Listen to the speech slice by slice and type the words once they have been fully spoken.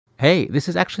Hey, this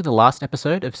is actually the last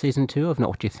episode of Season 2 of Not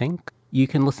What You Think. You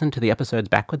can listen to the episodes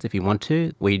backwards if you want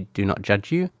to. We do not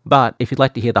judge you. But if you'd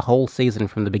like to hear the whole season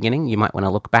from the beginning, you might want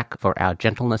to look back for our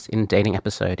Gentleness in Dating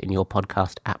episode in your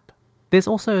podcast app. There's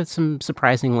also some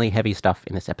surprisingly heavy stuff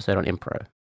in this episode on Impro.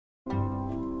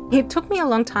 It took me a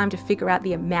long time to figure out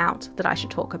the amount that I should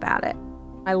talk about it.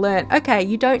 I learned, okay,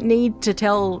 you don't need to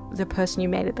tell the person you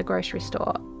met at the grocery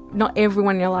store. Not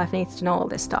everyone in your life needs to know all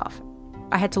this stuff.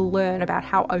 I had to learn about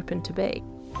how open to be.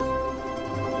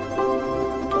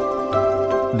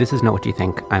 This is Not What You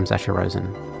Think. I'm Sasha Rosen.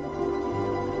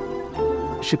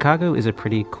 Chicago is a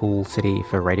pretty cool city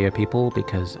for radio people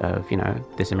because of,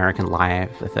 This American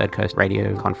Live, the Third Coast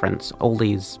Radio Conference, all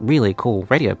these really cool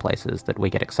radio places that we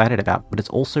get excited about. But it's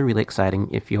also really exciting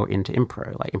if you're into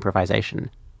improv, like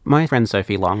improvisation. My friend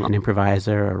Sophie Long, an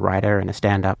improviser, a writer, and a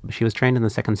stand-up, she was trained in the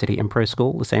Second City Impro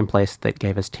School, the same place that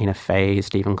gave us Tina Fey,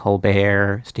 Stephen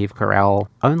Colbert, Steve Carell.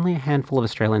 Only a handful of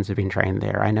Australians have been trained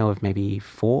there. I know of maybe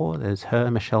 4. There's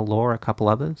her, Michelle Law, a couple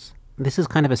others. This is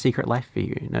kind of a secret life for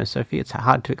you, Sophie? It's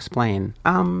hard to explain.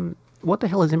 What the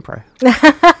hell is improv?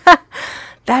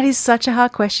 That is such a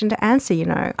hard question to answer,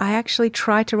 I actually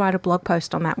tried to write a blog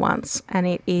post on that once, and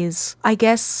it is, I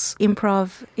guess,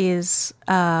 improv is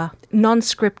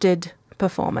non-scripted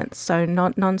performance, so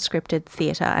non-scripted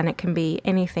theatre, and it can be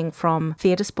anything from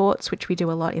theatre sports, which we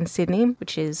do a lot in Sydney,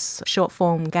 which is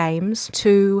short-form games,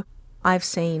 to I've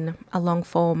seen a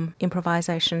long-form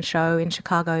improvisation show in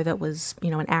Chicago that was,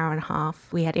 an hour and a half.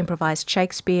 We had improvised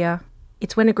Shakespeare.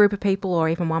 It's when a group of people or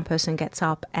even one person gets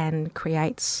up and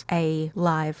creates a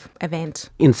live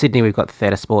event. In Sydney, we've got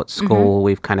Theatre Sports School. Mm-hmm.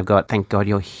 We've kind of got Thank God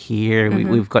You're Here.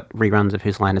 Mm-hmm. We've got reruns of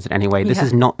Whose Line Is It Anyway? This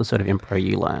is not the sort of improv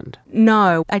you learned.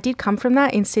 No, I did come from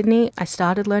that. In Sydney, I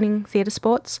started learning theatre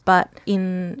sports, but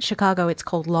in Chicago, it's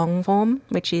called long form,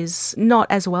 which is not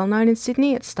as well known in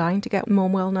Sydney. It's starting to get more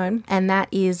well known, and that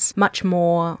is much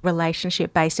more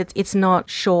relationship based. It's not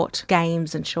short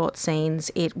games and short scenes.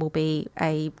 It will be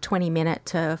a 20-minute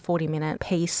to 40-minute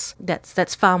piece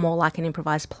that's far more like an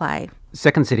improvised play.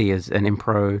 Second City is an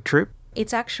improv troupe.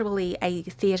 It's actually a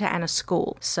theatre and a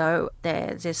school. So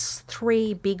there's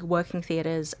 3 big working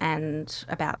theatres and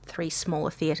about 3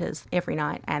 smaller theatres every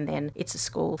night. And then it's a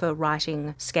school for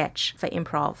writing sketch, for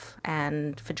improv,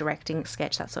 and for directing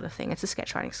sketch, that sort of thing. It's a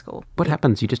sketch writing school. What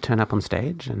happens? You just turn up on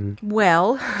stage and...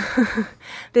 Well,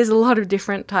 there's a lot of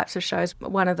different types of shows.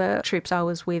 One of the troupes I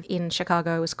was with in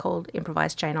Chicago was called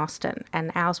Improvised Jane Austen.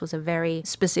 And ours was a very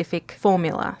specific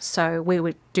formula. So we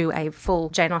would do a full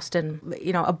Jane Austen,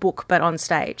 a book, but on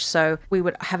stage. So we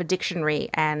would have a dictionary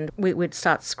and we would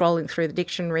start scrolling through the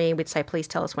dictionary. We'd say, please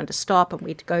tell us when to stop. And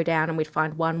we'd go down and we'd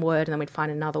find one word and then we'd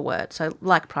find another word. So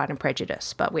like Pride and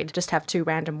Prejudice, but we'd just have 2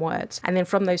 random words. And then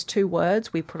from those 2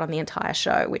 words, we put on the entire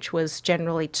show, which was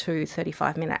generally 2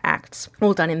 35-minute acts,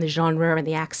 all done in the genre and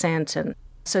the accent. And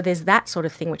so there's that sort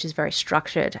of thing, which is very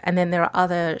structured. And then there are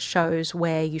other shows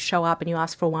where you show up and you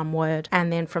ask for one word,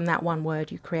 and then from that one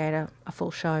word, you create a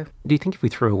full show. Do you think if we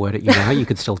threw a word at you now, you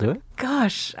could still do it?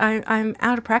 Gosh, I'm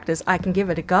out of practice. I can give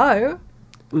it a go.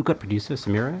 We've got producer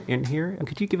Samira in here.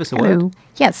 Could you give us a Hello. word?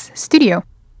 Yes, studio.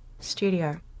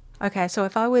 Studio. Okay, so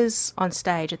if I was on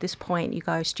stage at this point, you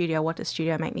go, studio, what does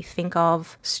studio make me think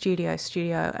of? Studio.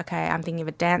 Okay, I'm thinking of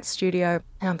a dance studio.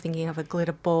 I'm thinking of a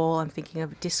glitter ball. I'm thinking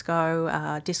of a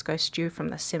disco stew from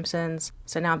The Simpsons.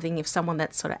 So now I'm thinking of someone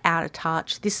that's sort of out of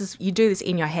touch. You do this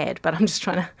in your head, but I'm just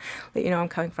trying to let you know where I'm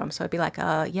coming from. So it'd be like,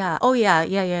 yeah,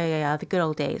 the good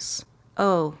old days.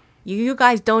 Oh, you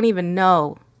guys don't even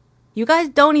know. You guys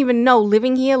don't even know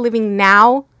living here, living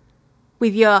now.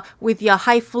 With your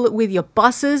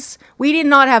buses. We did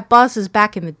not have buses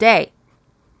back in the day.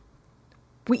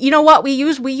 You know what we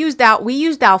used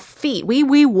our feet.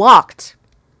 We walked.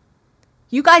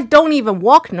 You guys don't even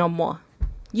walk no more.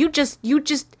 You just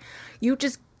get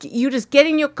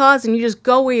in your cars and you just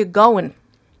go where you're going.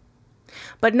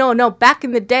 But no, back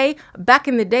in the day,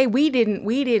 we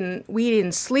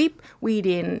didn't sleep, we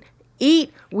didn't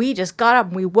eat, we just got up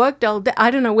and we worked all day.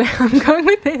 I don't know where I'm going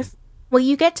with this. Well,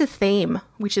 you get to theme,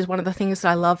 which is one of the things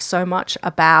that I love so much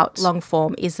about long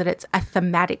form, is that it's a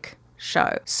thematic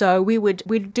show. So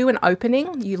we'd do an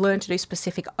opening. You learn to do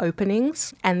specific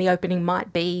openings, and the opening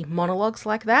might be monologues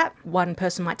like that. One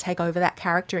person might take over that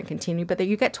character and continue, but then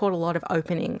you get taught a lot of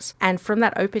openings. And from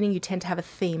that opening, you tend to have a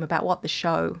theme about what the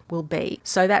show will be.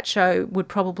 So that show would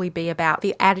probably be about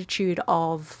the attitude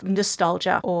of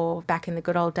nostalgia, or back in the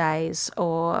good old days,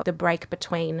 or the break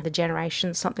between the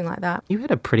generations, something like that. You had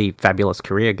a pretty fabulous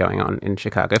career going on in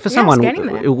Chicago. For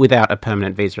someone without a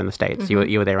permanent visa in the States, you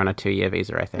were there on a 2-year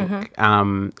visa, I think. Mm-hmm.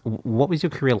 What was your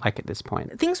career like at this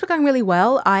point? Things were going really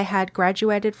well. I had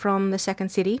graduated from the Second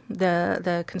City,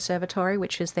 the conservatory,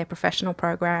 which is their professional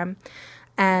program.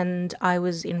 And I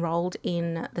was enrolled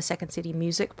in the Second City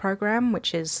music program,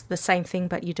 which is the same thing,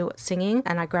 but you do it singing.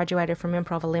 And I graduated from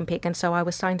Improv Olympic. And so I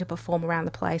was starting to perform around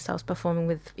the place. I was performing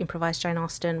with Improvised Jane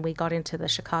Austen. We got into the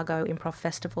Chicago Improv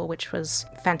Festival, which was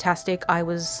fantastic. I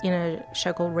was in a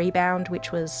show called Rebound,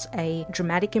 which was a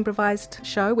dramatic improvised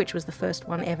show, which was the first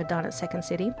one ever done at Second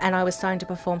City. And I was starting to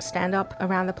perform stand-up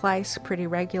around the place pretty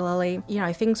regularly. You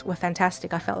know, things were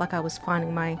fantastic. I felt like I was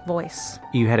finding my voice.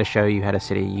 You had a show, you had a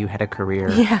city, you had a career.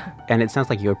 Yeah. And it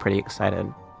sounds like you were pretty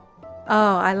excited.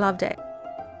 Oh, I loved it.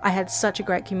 I had such a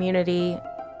great community.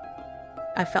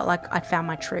 I felt like I'd found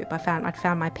my troupe. I'd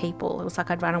found my people. It was like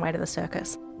I'd run away to the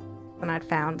circus and I'd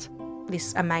found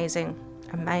this amazing,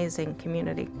 amazing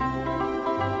community.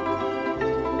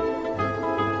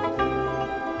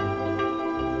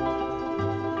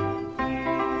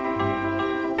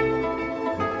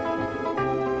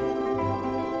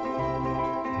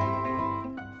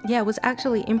 Yeah, it was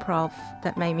actually improv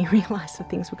that made me realise that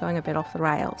things were going a bit off the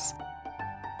rails.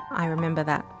 I remember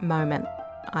that moment.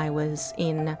 I was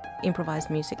in improvised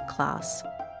music class.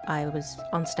 I was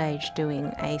on stage doing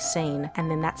a scene, and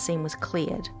then that scene was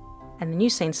cleared. And the new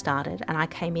scene started, and I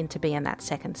came in to be in that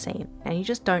second scene. And you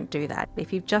just don't do that.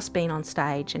 If you've just been on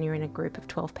stage and you're in a group of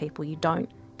 12 people, you don't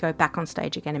go back on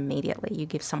stage again immediately. You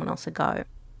give someone else a go.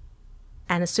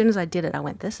 And as soon as I did it, I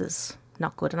went, this is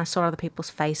not good. And I saw other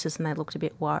people's faces and they looked a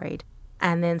bit worried.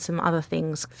 And then some other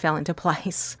things fell into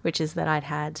place, which is that I'd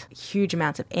had huge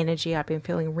amounts of energy. I'd been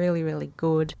feeling really, really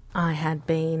good. I had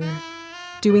been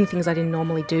doing things I didn't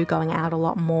normally do, going out a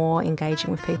lot more, engaging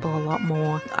with people a lot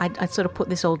more. I sort of put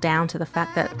this all down to the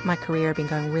fact that my career had been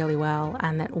going really well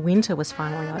and that winter was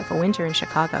finally over. Winter in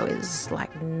Chicago is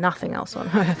like nothing else on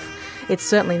earth. It's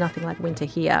certainly nothing like winter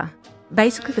here.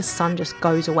 Basically, the sun just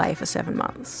goes away for 7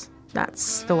 months.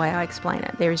 That's the way I explain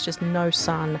it. There is just no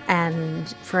sun, and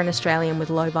for an Australian with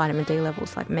low vitamin D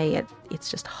levels like me,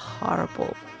 it's just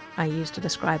horrible. I used to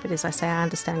describe it as, I say, I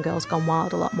understand girls gone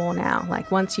wild a lot more now. Like,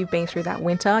 once you've been through that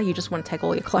winter, you just want to take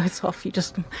all your clothes off. You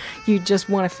just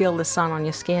want to feel the sun on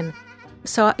your skin.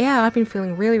 So yeah, I've been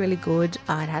feeling really, really good.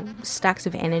 I'd had stacks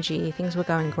of energy. Things were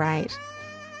going great.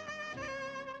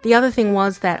 The other thing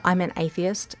was that I'm an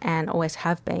atheist and always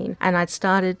have been, and I'd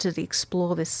started to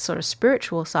explore this sort of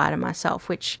spiritual side of myself,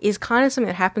 which is kind of something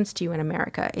that happens to you in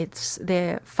America.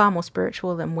 They're far more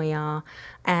spiritual than we are,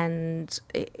 and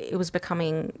it was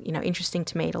becoming, interesting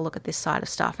to me to look at this side of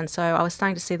stuff. And so I was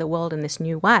starting to see the world in this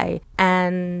new way,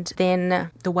 and then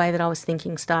the way that I was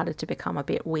thinking started to become a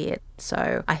bit weird.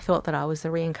 So I thought that I was the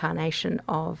reincarnation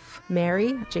of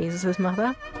Mary, Jesus'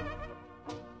 mother.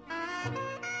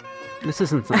 This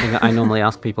isn't something that I normally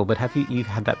ask people, but have you've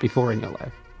had that before in your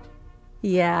life?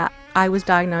 Yeah, I was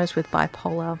diagnosed with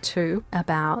bipolar 2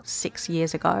 about 6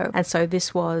 years ago. And so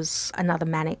this was another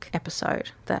manic episode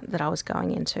that I was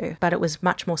going into. But it was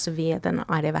much more severe than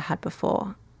I'd ever had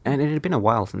before. And it had been a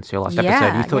while since your last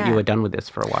episode. You thought you were done with this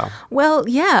for a while. Well,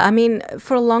 yeah. I mean,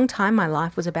 for a long time, my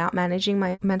life was about managing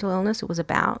my mental illness. It was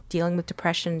about dealing with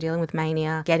depression, dealing with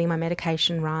mania, getting my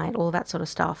medication right, all that sort of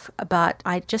stuff. But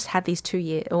I just had these 2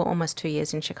 years, or almost 2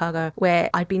 years in Chicago, where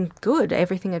I'd been good.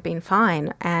 Everything had been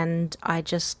fine. And I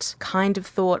just kind of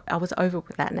thought I was over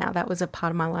with that now. That was a part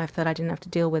of my life that I didn't have to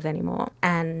deal with anymore.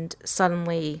 And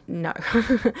suddenly, no.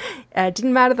 It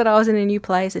didn't matter that I was in a new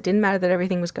place. It didn't matter that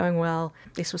everything was going well.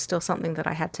 This was still something that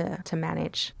I had to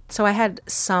manage. So I had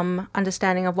some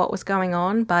understanding of what was going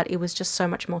on, but it was just so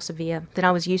much more severe than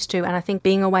I was used to. And I think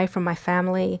being away from my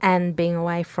family and being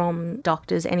away from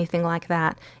doctors, anything like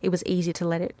that, it was easy to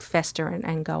let it fester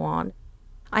and go on.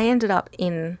 I ended up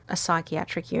in a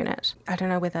psychiatric unit. I don't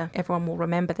know whether everyone will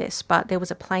remember this, but there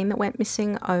was a plane that went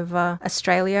missing over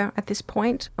Australia at this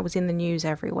point. It was in the news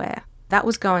everywhere. That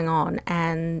was going on,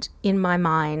 and in my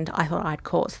mind, I thought I'd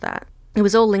caused that. It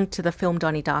was all linked to the film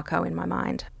Donnie Darko in my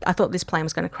mind. I thought this plane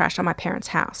was going to crash on my parents'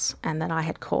 house and that I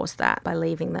had caused that by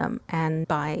leaving them and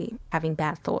by having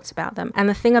bad thoughts about them. And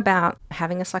the thing about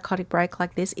having a psychotic break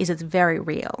like this is it's very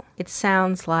real. It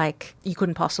sounds like you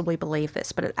couldn't possibly believe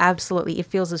this, but it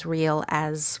feels as real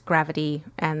as gravity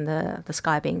and the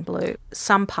sky being blue.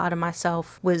 Some part of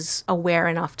myself was aware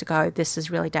enough to go, this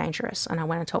is really dangerous. And I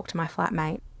went and talked to my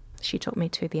flatmate. She took me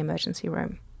to the emergency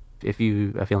room. If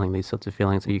you are feeling these sorts of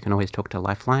feelings, you can always talk to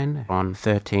Lifeline on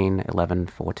 13 11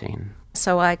 14.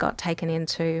 So I got taken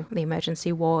into the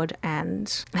emergency ward,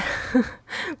 and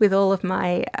with all of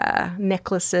my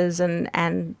necklaces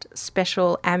and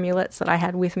special amulets that I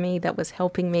had with me that was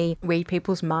helping me read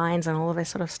people's minds and all of this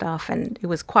sort of stuff. And it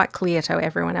was quite clear to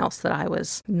everyone else that I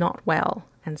was not well.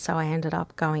 And so I ended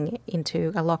up going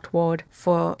into a locked ward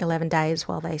for 11 days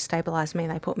while they stabilised me.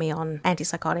 They put me on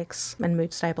antipsychotics and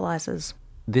mood stabilisers.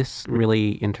 This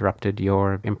really interrupted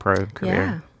your improv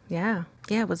career. Yeah,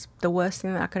 it was the worst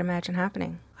thing that I could imagine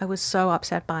happening. I was so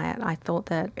upset by it. I thought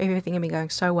that everything had been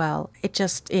going so well. It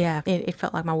just, it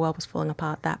felt like my world was falling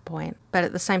apart at that point. But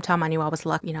at the same time, I knew I was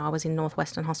lucky. You know, I was in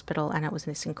Northwestern Hospital, and it was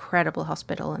this incredible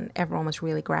hospital, and everyone was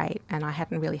really great, and I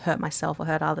hadn't really hurt myself or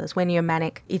hurt others. When you're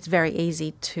manic, it's very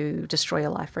easy to destroy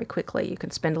your life very quickly. You can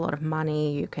spend a lot of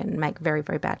money. You can make very,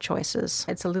 very bad choices.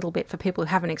 It's a little bit, for people who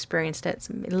haven't experienced it, it's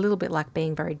a little bit like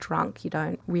being very drunk. You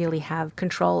don't really have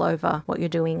control over what you're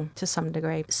doing to some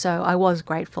degree. So I was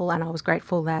grateful, and I was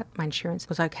grateful that my insurance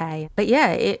was okay. But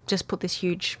yeah, it just put this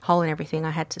huge hole in everything.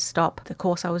 I had to stop the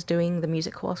course I was doing, the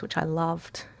music course, which I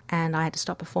loved, and I had to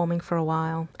stop performing for a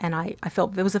while. And I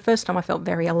felt, it was the first time I felt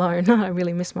very alone. I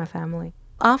really missed my family.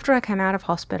 After I came out of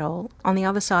hospital, on the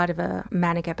other side of a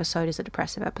manic episode is a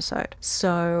depressive episode.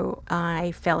 So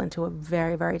I fell into a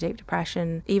very, very deep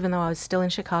depression. Even though I was still in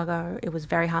Chicago, it was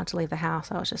very hard to leave the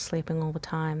house. I was just sleeping all the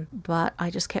time. But I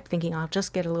just kept thinking, I'll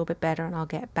just get a little bit better and I'll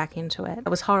get back into it. It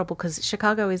was horrible because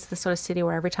Chicago is the sort of city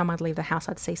where every time I'd leave the house,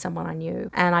 I'd see someone I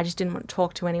knew. And I just didn't want to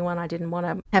talk to anyone. I didn't want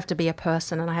to have to be a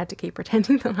person, and I had to keep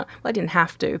pretending that I didn't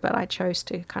have to, but I chose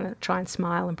to kind of try and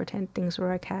smile and pretend things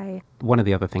were okay. One of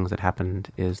the other things that happened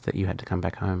is that you had to come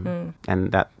back home,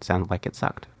 and that sounded like it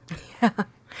sucked. Yeah. I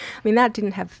mean, that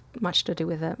didn't have much to do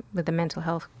with the mental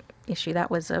health issue.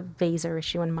 That was a visa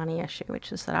issue and money issue,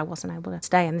 which is that I wasn't able to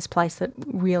stay in this place that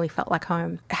really felt like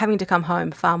home. Having to come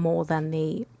home far more than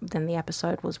the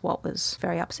episode was what was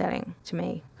very upsetting to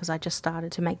me, because I just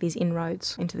started to make these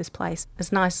inroads into this place.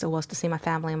 As nice as it was to see my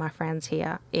family and my friends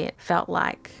here, it felt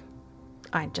like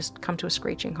I'd just come to a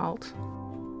screeching halt.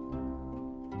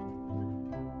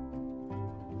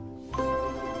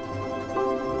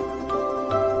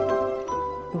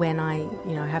 When I,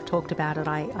 have talked about it,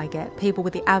 I get people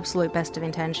with the absolute best of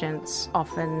intentions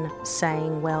often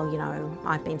saying, well,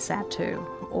 I've been sad too.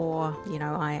 Or,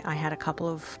 I had a couple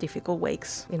of difficult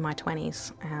weeks in my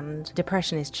 20s, and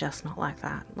depression is just not like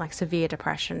that. Like, severe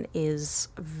depression is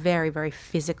very, very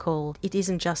physical. It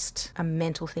isn't just a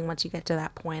mental thing once you get to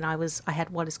that point. I had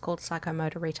what is called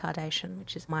psychomotor retardation,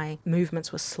 which is my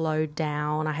movements were slowed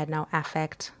down. I had no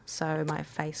affect, so my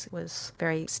face was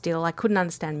very still. I couldn't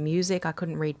understand music. I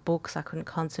couldn't read books. I couldn't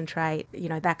concentrate.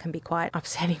 That can be quite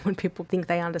upsetting when people think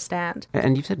they understand.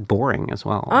 And you've said boring as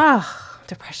well.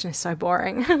 Depression is so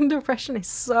boring. Depression is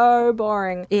so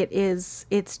boring.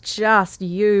 It's just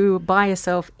you by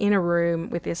yourself in a room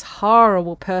with this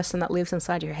horrible person that lives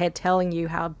inside your head telling you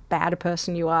how bad a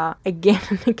person you are again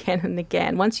and again and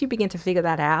again. Once you begin to figure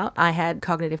that out, I had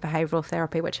cognitive behavioral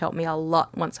therapy, which helped me a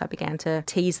lot once I began to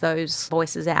tease those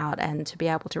voices out and to be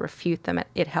able to refute them.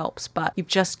 It helps. But you've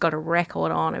just got a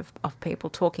record on of people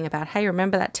talking about, hey,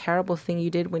 remember that terrible thing you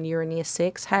did when you were in year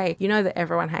 6? Hey, you know that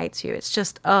everyone hates you. It's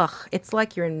just, it's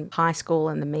like you're in high school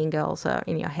and the mean girls are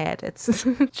in your head. It's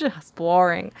just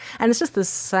boring. And it's just the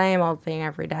same old thing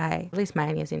every day. At least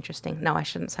mania is interesting. No, I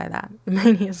shouldn't say that.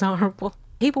 Mania is horrible.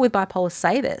 People with bipolar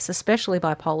say this, especially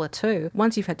bipolar 2.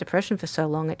 Once you've had depression for so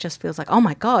long, it just feels like, oh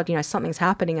my God, something's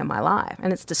happening in my life.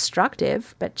 And it's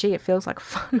destructive, but gee, it feels like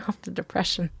fun after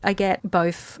depression. I get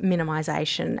both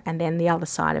minimization and then the other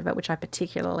side of it, which I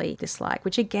particularly dislike,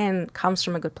 which again comes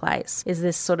from a good place, is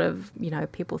this sort of,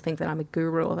 people think that I'm a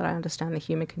guru or that I understand the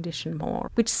human condition more,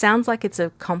 which sounds like it's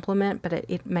a compliment, but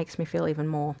it makes me feel even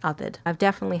more othered. I've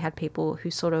definitely had people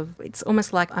who sort of, it's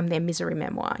almost like I'm their misery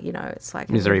memoir, it's like...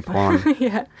 Misery porn.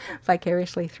 Yeah,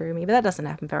 vicariously through me, but that doesn't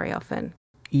happen very often.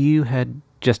 You had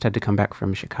just had to come back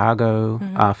from Chicago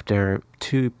after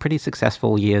 2 pretty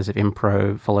successful years of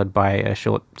improv, followed by a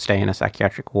short stay in a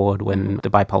psychiatric ward when the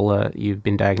bipolar you've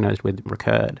been diagnosed with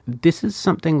recurred. This is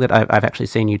something that I've actually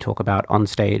seen you talk about on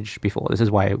stage before. This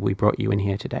is why we brought you in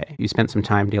here today. You spent some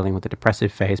time dealing with the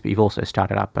depressive phase, but you've also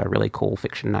started up a really cool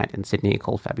fiction night in Sydney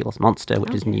called Fabulous Monster,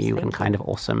 which is new and kind of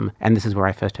awesome. And this is where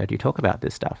I first heard you talk about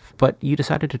this stuff. But you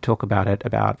decided to talk about it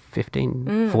about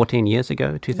 14 years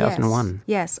ago, 2001.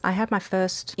 Yes, I had my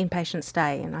first inpatient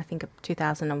stay in, I think,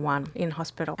 2001 in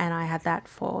hospital. And I had that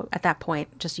for, at that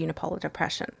point, just unipolar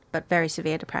depression, but very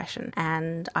severe depression.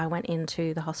 And I went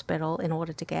into the hospital in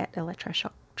order to get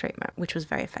electroshock treatment, which was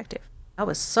very effective. I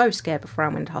was so scared before I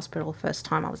went to hospital the first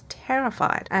time. I was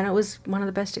terrified. And it was one of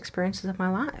the best experiences of my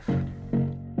life.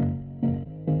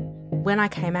 When I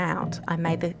came out, I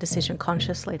made the decision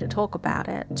consciously to talk about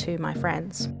it to my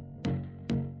friends.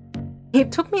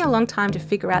 It took me a long time to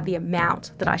figure out the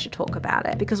amount that I should talk about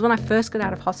it, because when I first got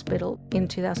out of hospital in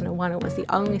 2001, it was the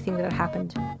only thing that had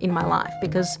happened in my life,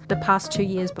 because the past 2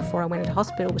 years before I went into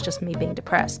hospital was just me being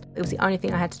depressed. It was the only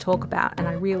thing I had to talk about, and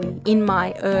I really, in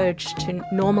my urge to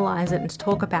normalise it and to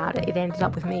talk about it, it ended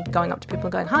up with me going up to people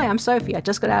and going, "Hi, I'm Sophie, I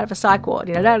just got out of a psych ward,"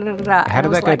 you know, da, da, da, da. How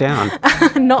did that go down?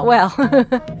 Not well.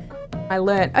 I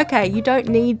learned, okay, you don't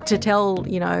need to tell,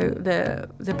 you know,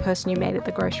 the person you met at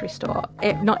the grocery store.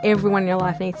 Not everyone in your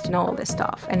life needs to know all this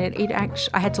stuff. And it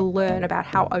actually, I had to learn about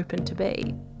how open to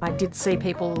be. I did see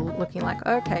people looking like,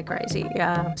 okay, crazy.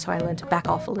 So I learned to back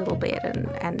off a little bit.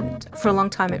 And for a long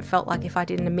time, it felt like if I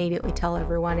didn't immediately tell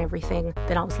everyone everything,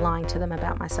 then I was lying to them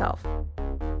about myself.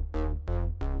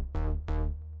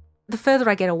 The further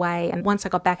I get away, and once I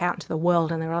got back out into the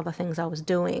world and there were other things I was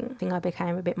doing, I think I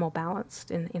became a bit more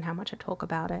balanced in how much I talk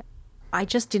about it. I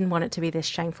just didn't want it to be this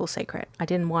shameful secret. I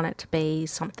didn't want it to be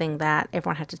something that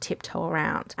everyone had to tiptoe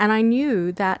around. And I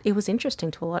knew that it was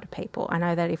interesting to a lot of people. I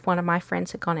know that if one of my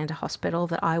friends had gone into hospital,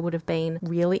 that I would have been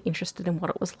really interested in what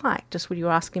it was like. Just what you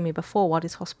were asking me before, what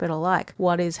is hospital like?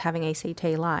 What is having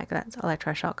ECT like? That's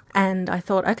electroshock. And I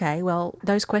thought, okay, well,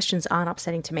 those questions aren't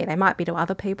upsetting to me. They might be to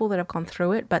other people that have gone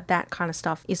through it, but that kind of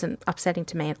stuff isn't upsetting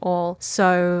to me at all.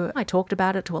 So I talked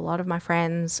about it to a lot of my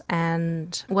friends.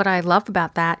 And what I love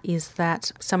about that is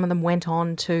that some of them went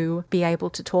on to be able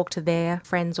to talk to their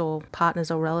friends or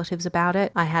partners or relatives about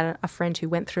it. I had a friend who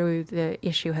went through the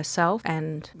issue herself,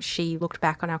 and she looked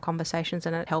back on our conversations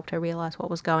and it helped her realise what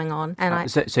was going on.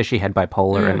 And so she had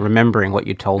bipolar, and remembering what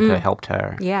you told her helped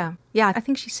her. Yeah. Yeah, I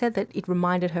think she said that it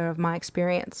reminded her of my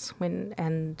experience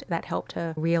and that helped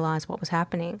her realise what was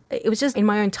happening. It was just in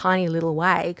my own tiny little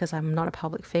way, because I'm not a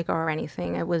public figure or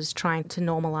anything. It was trying to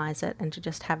normalise it and to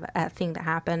just have a thing that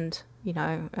happened, you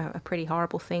know, a pretty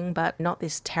horrible thing, but not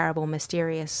this terrible,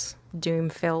 mysterious,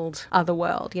 doom-filled other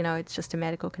world. You know, it's just a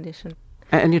medical condition.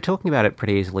 And you're talking about it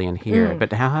pretty easily in here,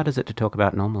 but how hard is it to talk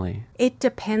about normally? It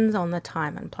depends on the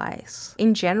time and place.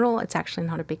 In general, it's actually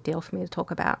not a big deal for me to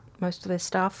talk about most of this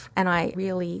stuff. And I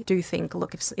really do think,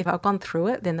 look, if I've gone through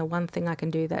it, then the one thing I can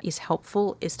do that is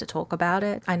helpful is to talk about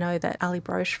it. I know that Ali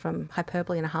Broche from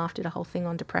Hyperbole and a Half did a whole thing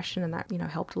on depression, and that, you know,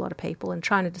 helped a lot of people. And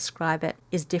trying to describe it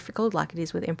is difficult, like it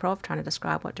is with improv, trying to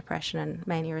describe what depression and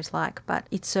mania is like. But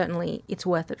it's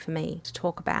worth it for me to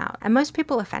talk about. And most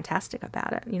people are fantastic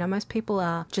about it. You know, most people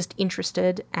are just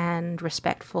interested and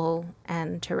respectful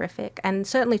and terrific. And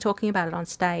certainly talking about it on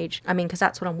stage, I mean, because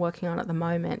that's what I'm working on at the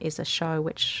moment, is a show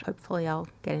which hopefully I'll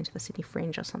get into the Sydney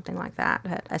Fringe or something like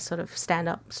that, a sort of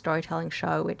stand-up storytelling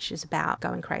show which is about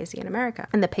going crazy in America.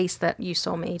 And the piece that you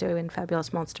saw me do in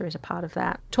Fabulous Monster is a part of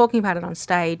that. Talking about it on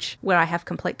stage where I have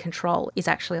complete control is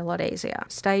actually a lot easier.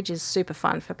 Stage is super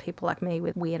fun for people like me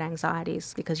with weird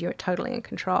anxieties because you're totally in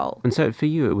control. And so for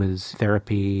you it was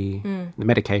therapy, the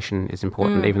medication is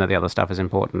important, even though the other stuff is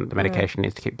important, the medication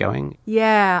needs to keep going?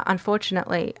 Yeah,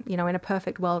 unfortunately, you know, in a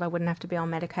perfect world I wouldn't have to be on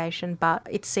medication, but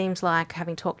it seems like,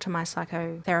 having talked to my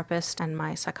psychotherapist and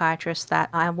my psychiatrist, that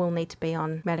I will need to be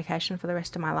on medication for the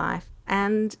rest of my life.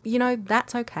 And, you know,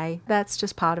 that's okay. That's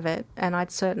just part of it. And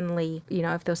I'd certainly, you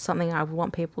know, if there was something I would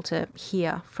want people to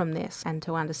hear from this and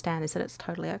to understand, is that it's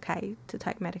totally okay to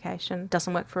take medication. It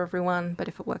doesn't work for everyone, but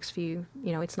if it works for you,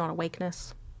 you know, it's not a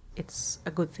weakness. It's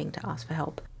a good thing to ask for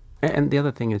help. And the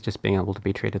other thing is just being able to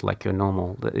be treated like you're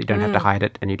normal. That you don't have to hide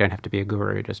it, and you don't have to be a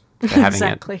guru just for having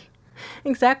it.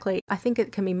 Exactly. I think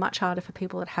it can be much harder for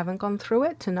people that haven't gone through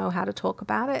it to know how to talk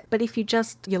about it. But if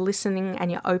you're listening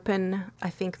and you're open, I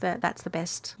think that that's the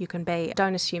best you can be.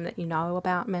 Don't assume that you know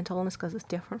about mental illness, because it's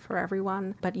different for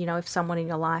everyone. But, you know, if someone in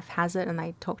your life has it and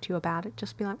they talk to you about it,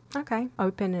 just be like, okay,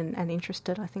 open and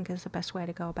interested, I think is the best way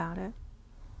to go about it.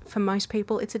 For most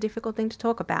people, it's a difficult thing to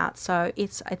talk about. So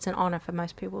it's an honour for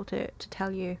most people to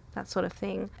tell you that sort of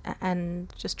thing,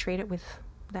 and just treat it with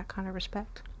that kind of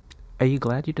respect. Are you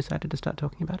glad you decided to start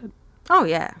talking about it? Oh,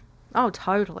 yeah. Oh,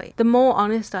 totally. The more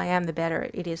honest I am, the better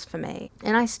it is for me.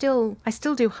 And I still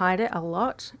do hide it a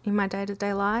lot in my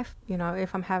day-to-day life. You know,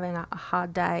 if I'm having a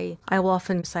hard day, I will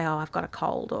often say, oh, I've got a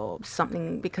cold or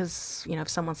something, because, you know, if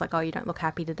someone's like, oh, you don't look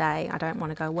happy today, I don't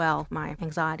want to go, well, my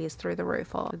anxiety is through the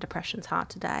roof, or the depression's hard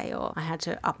today, or I had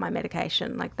to up my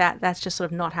medication. Like that's just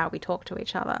sort of not how we talk to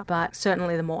each other. But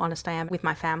certainly the more honest I am with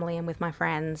my family and with my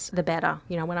friends, the better.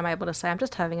 You know, when I'm able to say, I'm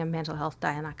just having a mental health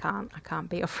day and I can't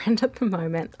be your friend at the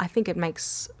moment, I think think it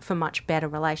makes for much better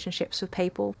relationships with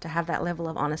people to have that level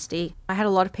of honesty. I had a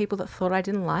lot of people that thought I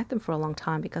didn't like them for a long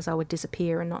time because I would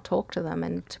disappear and not talk to them,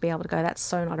 and to be able to go, that's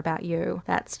so not about you.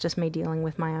 That's just me dealing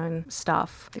with my own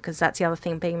stuff. Because that's the other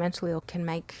thing, being mentally ill can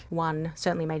make one,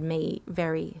 certainly made me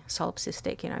very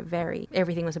solipsistic,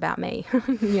 everything was about me.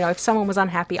 If someone was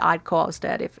unhappy, I'd caused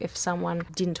it. If someone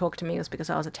didn't talk to me, it was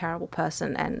because I was a terrible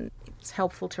person, and it's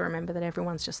helpful to remember that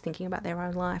everyone's just thinking about their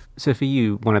own life. So for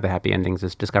you, one of the happy endings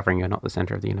is discovering you're not the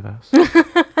center of the universe.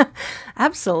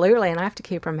 Absolutely, and I have to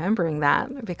keep remembering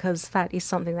that, because that is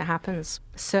something that happens,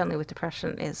 certainly with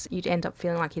depression, is you end up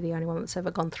feeling like you're the only one that's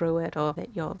ever gone through it, or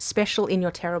that you're special in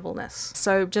your terribleness.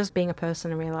 So just being a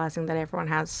person and realising that everyone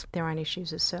has their own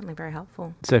issues is certainly very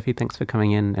helpful. Sophie, thanks for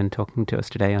coming in and talking to us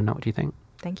today on Not What You Think.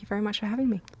 Thank you very much for having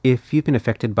me. If you've been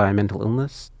affected by a mental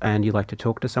illness and you'd like to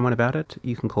talk to someone about it,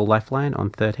 you can call Lifeline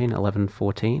on 13 11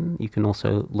 14. You can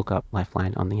also look up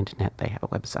Lifeline on the internet. They have a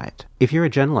website. If you're a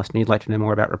journalist and you'd like to know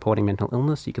more about reporting mental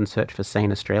illness, you can search for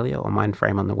Sane Australia or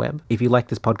Mindframe on the web. If you like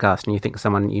this podcast and you think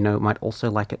someone you know might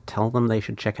also like it, tell them they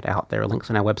should check it out. There are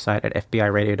links on our website at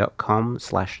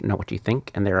fbiradio.com/knowwhatyoutthink,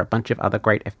 and there are a bunch of other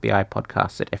great FBI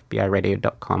podcasts at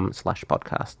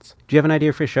fbiradio.com/podcasts. Do you have an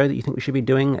idea for a show that you think we should be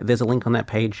doing? There's a link on that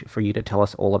page for you to tell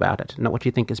us all about it. Not What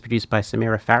You Think is produced by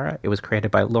Samira Farah. It was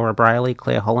created by Laura Briley,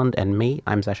 Claire Holland, and me.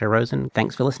 I'm Zasha Rosen.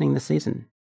 Thanks for listening this season.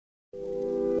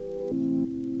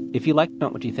 If you like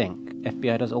Not What You Think,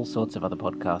 FBI does all sorts of other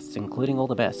podcasts, including All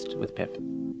the Best with Pip.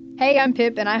 Hey, I'm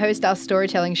Pip, and I host our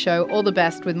storytelling show All the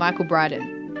Best with Michael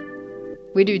Bryden.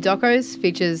 We do docos,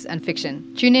 features, and fiction.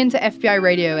 Tune in to FBI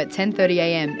Radio at 10:30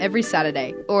 a.m. every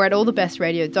Saturday, or at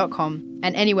allthebestradio.com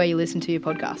and anywhere you listen to your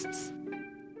podcasts.